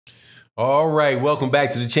All right, welcome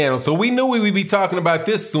back to the channel. So we knew we would be talking about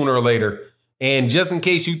this sooner or later. And just in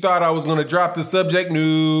case you thought I was going to drop the subject,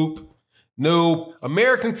 nope. The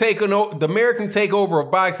American takeover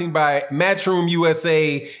of boxing by Matchroom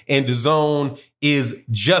USA and Dazn is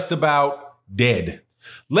just about dead.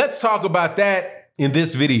 Let's talk about that in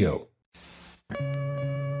this video.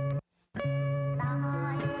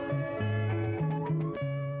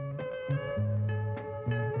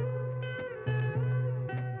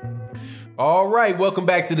 All right, welcome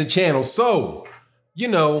back to the channel. So, you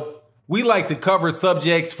know, we like to cover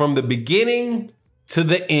subjects from the beginning to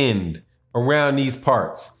the end around these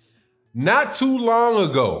parts. Not too long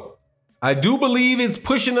ago, I do believe it's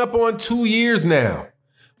pushing up on 2 years now,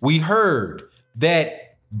 we heard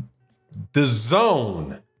that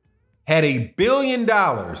Dazn had $1 billion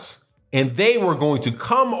and they were going to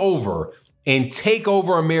come over and take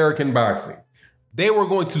over American boxing. They were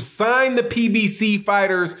going to sign the PBC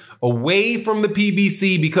fighters away from the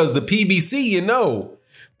PBC because the PBC, you know,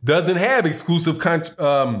 doesn't have exclusive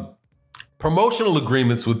promotional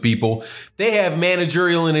agreements with people. They have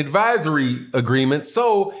managerial and advisory agreements.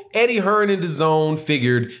 So Eddie Hearn and Dazn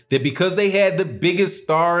figured that because they had the biggest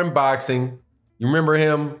star in boxing, you remember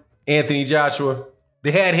him, Anthony Joshua?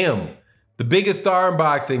 They had him, the biggest star in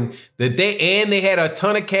boxing, that they had a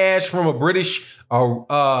ton of cash from a British,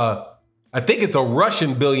 I think it's a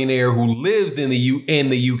Russian billionaire who lives in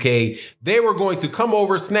the UK. They were going to come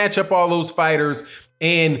over, snatch up all those fighters,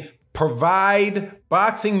 and provide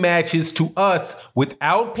boxing matches to us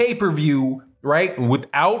without pay-per-view, right?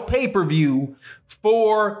 Without pay-per-view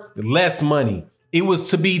for less money. It was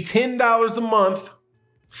to be $10 a month,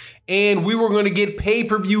 and we were going to get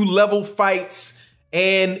pay-per-view level fights,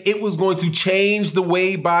 and it was going to change the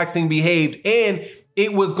way boxing behaved, and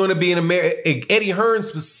it was going to be Eddie Hearn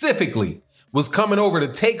specifically was coming over to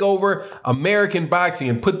take over American boxing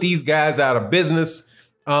and put these guys out of business.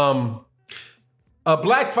 Black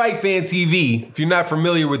Fight Fan TV, if you're not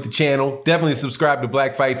familiar with the channel, definitely subscribe to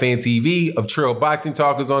Black Fight Fan TV of Trail Boxing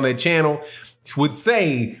Talkers on that channel, would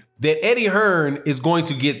say that Eddie Hearn is going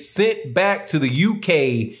to get sent back to the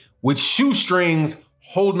UK with shoestrings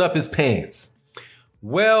holding up his pants.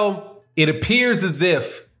 Well, it appears as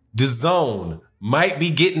if Dazn might be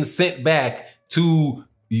getting sent back to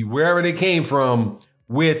wherever they came from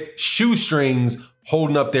with shoestrings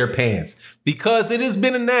holding up their pants, because it has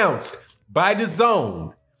been announced by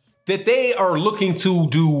Dazn that they are looking to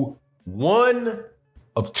do one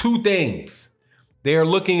of two things. They are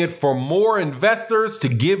looking for more investors to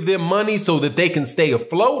give them money so that they can stay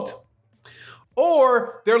afloat,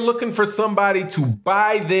 or they're looking for somebody to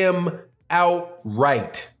buy them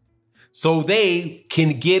outright so they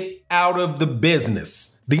can get out of the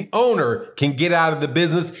business. The owner can get out of the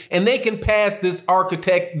business and they can pass this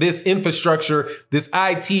infrastructure, this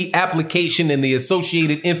IT application and the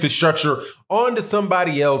associated infrastructure onto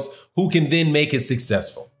somebody else who can then make it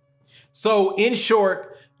successful. So in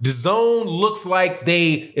short, Dazn looks like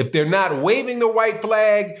if they're not waving the white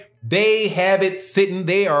flag, they have it sitting.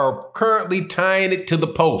 They are currently tying it to the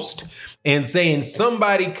post and saying,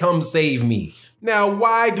 somebody come save me. Now,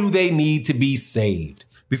 why do they need to be saved?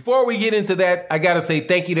 Before we get into that, I got to say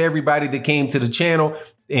thank you to everybody that came to the channel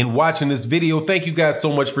and watching this video. Thank you guys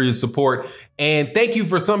so much for your support. And thank you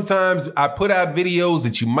for sometimes I put out videos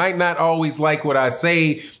that you might not always like what I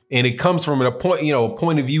say. And it comes from a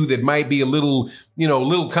point of view that might be a little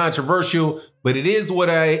controversial, but it is what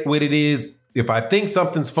it is. If I think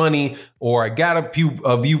something's funny or I got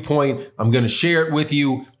a viewpoint, I'm going to share it with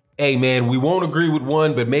you. Hey man, we won't agree with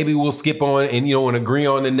one, but maybe we'll skip on and agree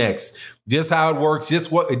on the next. Just how it works.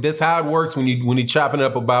 That's how it works when you're chopping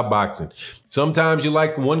up about boxing. Sometimes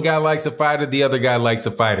one guy likes a fighter, the other guy likes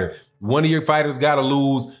a fighter. One of your fighters got to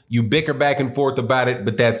lose. You bicker back and forth about it,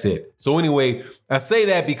 but that's it. So anyway, I say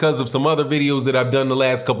that because of some other videos that I've done the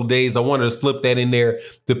last couple of days. I wanted to slip that in there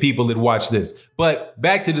to people that watch this. But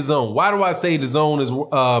back to Dazn. Why do I say Dazn is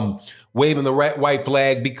waving the white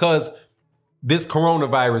flag? Because this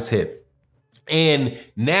coronavirus hit. And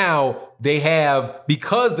now I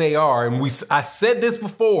said this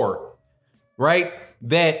before, right?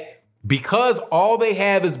 That because all they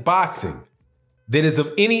have is boxing that is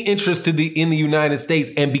of any interest in the United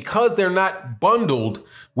States, and because they're not bundled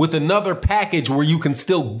with another package where you can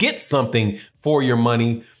still get something for your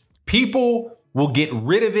money, people will get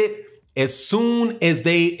rid of it as soon as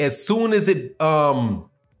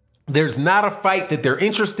there's not a fight that they're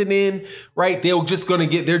interested in, right? They're just going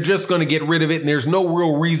to get rid of it. And there's no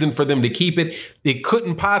real reason for them to keep it. It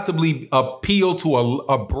couldn't possibly appeal to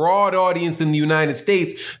a broad audience in the United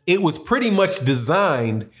States. It was pretty much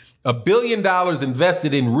designed $1 billion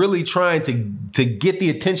invested in really trying to get the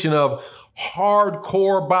attention of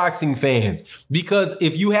hardcore boxing fans. Because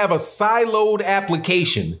if you have a siloed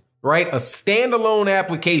application, right, a standalone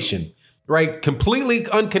application, right, completely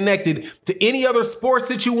unconnected to any other sports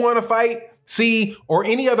that you want to fight, see, or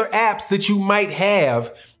any other apps that you might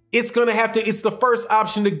have, it's the first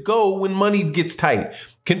option to go when money gets tight.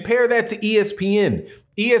 Compare that to ESPN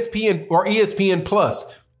or ESPN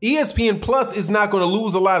Plus. ESPN Plus is not going to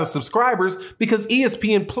lose a lot of subscribers because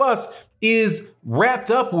ESPN Plus is wrapped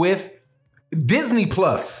up with Disney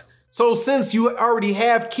Plus. So since you already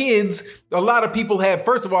have kids, a lot of people have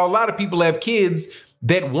kids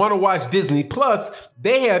that want to watch Disney Plus.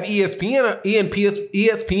 They have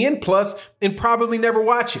ESPN Plus and probably never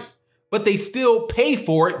watch it, but they still pay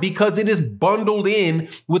for it because it is bundled in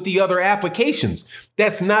with the other applications.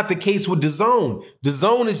 That's not the case with DAZN.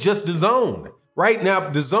 DAZN is just DAZN. Right now,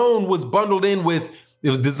 DAZN was bundled in with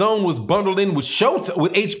Showtime,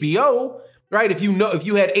 with HBO. Right? If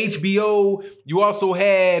you had HBO, you also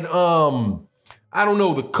had the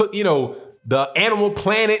Animal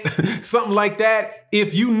Planet, something like that.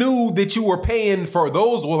 If you knew that you were paying for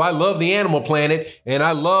those, well, I love the Animal Planet and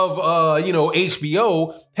I love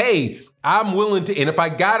HBO. Hey, I'm willing to, and if I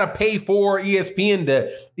gotta pay for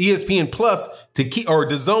ESPN Plus to keep, or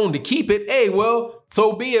DAZN to keep it, hey, well,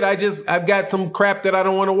 so be it. I've got some crap that I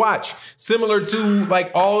don't want to watch. Similar to like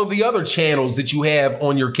all of the other channels that you have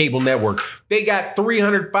on your cable network. They got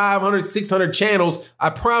 300, 500, 600 channels. I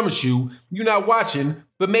promise you're not watching,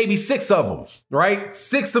 but maybe 6 of them, right?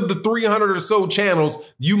 6 of the 300 or so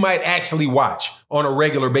channels you might actually watch on a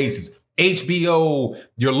regular basis. HBO,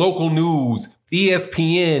 your local news,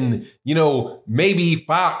 ESPN, maybe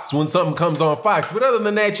Fox when something comes on Fox. But other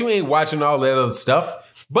than that, you ain't watching all that other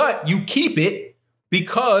stuff. But you keep it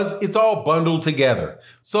because it's all bundled together.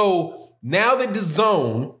 So now that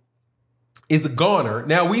DAZN is a goner,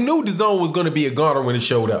 now we knew DAZN was going to be a goner when it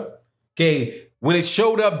showed up. Okay, when it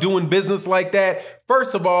showed up doing business like that,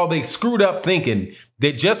 first of all, they screwed up thinking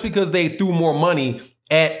that just because they threw more money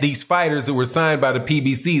at these fighters that were signed by the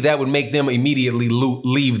PBC, that would make them immediately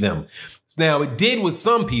leave them. Now, it did with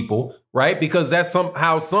some people, right? Because that's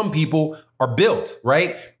how some people are built,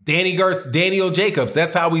 right? Daniel Jacobs,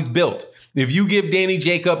 that's how he's built. If you give Danny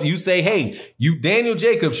Jacobs, you say, hey, Daniel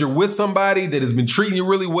Jacobs, you're with somebody that has been treating you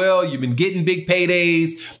really well. You've been getting big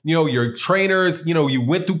paydays. Your trainers, you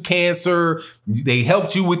went through cancer. They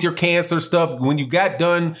helped you with your cancer stuff. When you got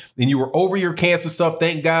done and you were over your cancer stuff,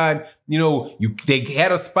 thank God, they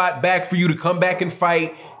had a spot back for you to come back and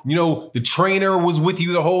fight. The trainer was with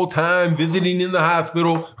you the whole time, visiting in the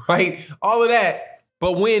hospital, right? All of that.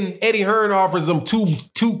 But when Eddie Hearn offers them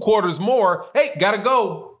two quarters more, hey, gotta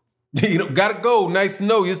go. Gotta go. Nice to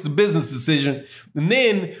know you. It's a business decision. And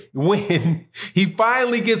then when he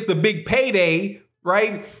finally gets the big payday,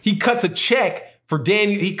 right? He cuts a check for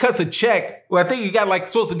Daniel. He cuts a check. Well, I think he got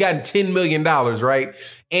supposed to have gotten $10 million, right?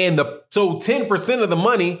 And so 10% of the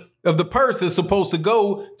money of the purse is supposed to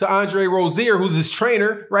go to Andre Rozier, who's his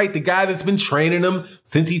trainer, right? The guy that's been training him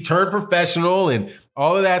since he turned professional and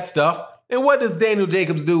all of that stuff. And what does Daniel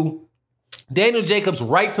Jacobs do? Daniel Jacobs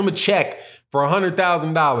writes him a check for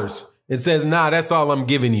 $100,000 and says, nah, that's all I'm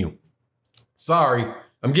giving you. Sorry,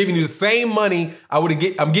 I'm giving you the same money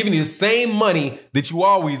I'm giving you the same money that you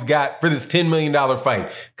always got for this $10 million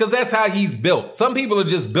fight. Because that's how he's built. Some people are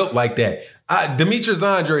just built like that. Demetrius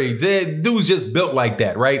Andrade, dude's just built like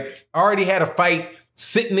that, right? Already had a fight,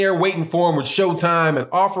 sitting there waiting for him with Showtime, an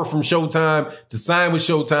offer from Showtime to sign with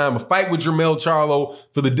Showtime, a fight with Jermell Charlo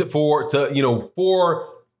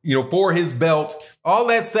for his belt. All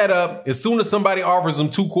that set up. As soon as somebody offers him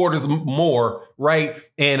 2 quarters more, right,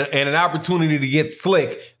 and an opportunity to get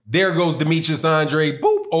slick, there goes Demetrius Andrade,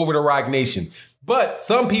 boop, over to Rock Nation. But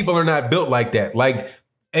some people are not built like that. Like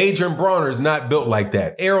Adrian Bronner is not built like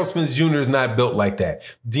that. Errol Spence Jr. is not built like that.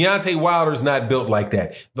 Deontay Wilder is not built like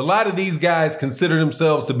that. A lot of these guys consider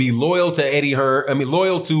themselves to be loyal to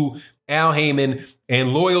loyal to Al Haymon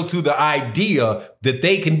and loyal to the idea that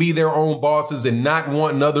they can be their own bosses and not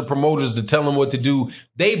wanting other promoters to tell them what to do.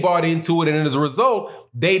 They bought into it, and as a result,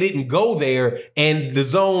 they didn't go there, and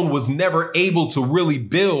DAZN was never able to really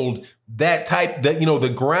build that type,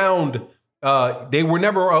 the ground. They were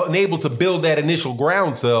never unable to build that initial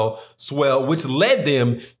groundswell, which led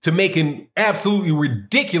them to making absolutely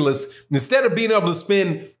ridiculous. Instead of being able to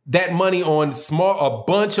spend that money on a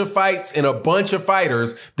bunch of fights and a bunch of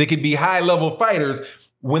fighters that could be high-level fighters,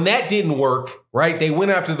 when that didn't work, right? They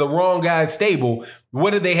went after the wrong guy's stable.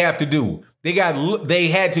 What did they have to do? They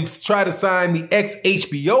had to try to sign the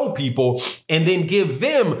ex-HBO people and then give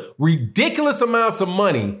them ridiculous amounts of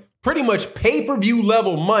money pretty much pay-per-view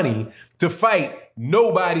level money to fight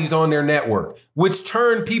nobodies on their network, which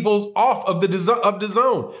turned people off of the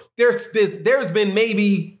zone. There's been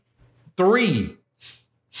maybe three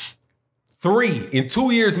in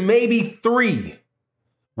 2 years, maybe three,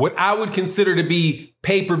 what I would consider to be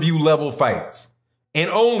pay-per-view level fights. And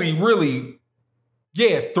only really,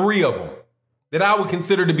 three of them that I would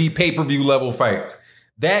consider to be pay-per-view level fights.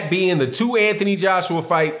 That being the two Anthony Joshua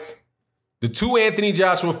fights, with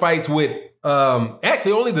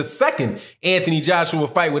actually only the second Anthony Joshua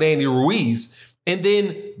fight with Andy Ruiz, and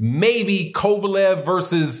then maybe Kovalev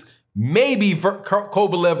versus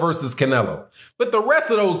Canelo. But the rest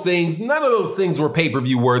of those things, none of those things were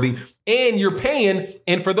pay-per-view worthy. And you're paying,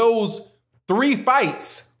 and for those three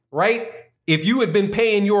fights, right? If you had been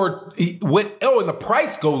paying and the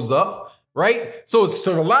price goes up, right? So it's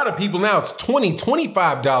for a lot of people now, it's $20,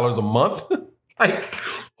 $25 a month. Like,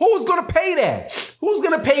 who's gonna pay that? Who's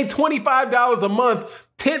gonna pay $25 a month?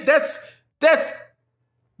 That's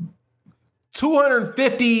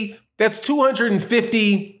 $250. That's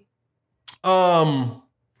 $250.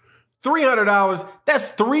 $300.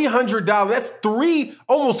 That's $300. That's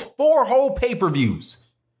almost four whole pay-per-views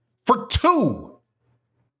for two.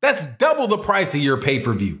 That's double the price of your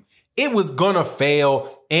pay-per-view. It was gonna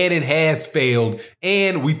fail, and it has failed,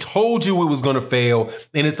 and we told you it was gonna fail,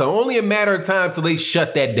 and it's only a matter of time till they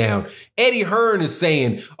shut that down. Eddie Hearn is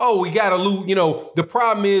saying, oh, we gotta lose, the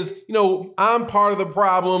problem is, I'm part of the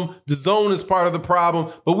problem, Dazn is part of the problem,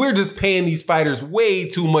 but we're just paying these fighters way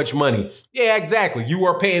too much money. Yeah, exactly. You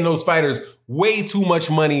are paying those fighters way too much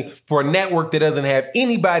money for a network that doesn't have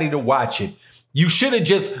anybody to watch it. You should have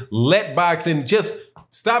just let boxing, just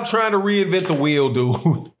stop trying to reinvent the wheel,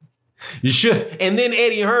 dude. You should. And then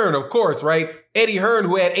Eddie Hearn, of course, right? Eddie Hearn,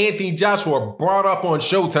 who had Anthony Joshua brought up on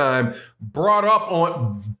Showtime, brought up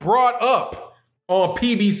on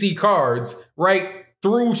PBC cards, right?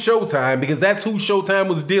 Through Showtime, because that's who Showtime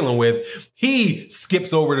was dealing with. He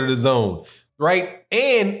skips over to the zone, right?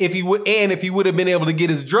 And if he would have been able to get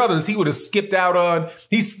his druthers, he would have skipped out on,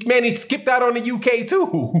 he skipped out on the UK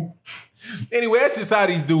too. Anyway, that's just how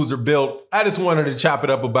these dudes are built. I just wanted to chop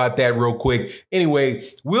it up about that real quick. Anyway,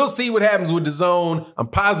 we'll see what happens with Dazn. I'm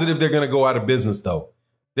positive they're going to go out of business, though.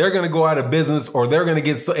 They're going to go out of business, or they're going to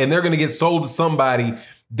get sold to somebody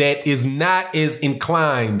that is not as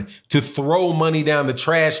inclined to throw money down the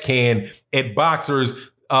trash can at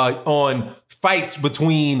boxers on fights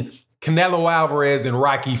between Canelo Alvarez and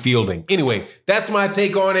Rocky Fielding. Anyway, that's my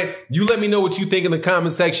take on it. You let me know what you think in the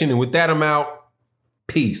comment section. And with that, I'm out.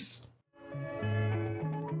 Peace.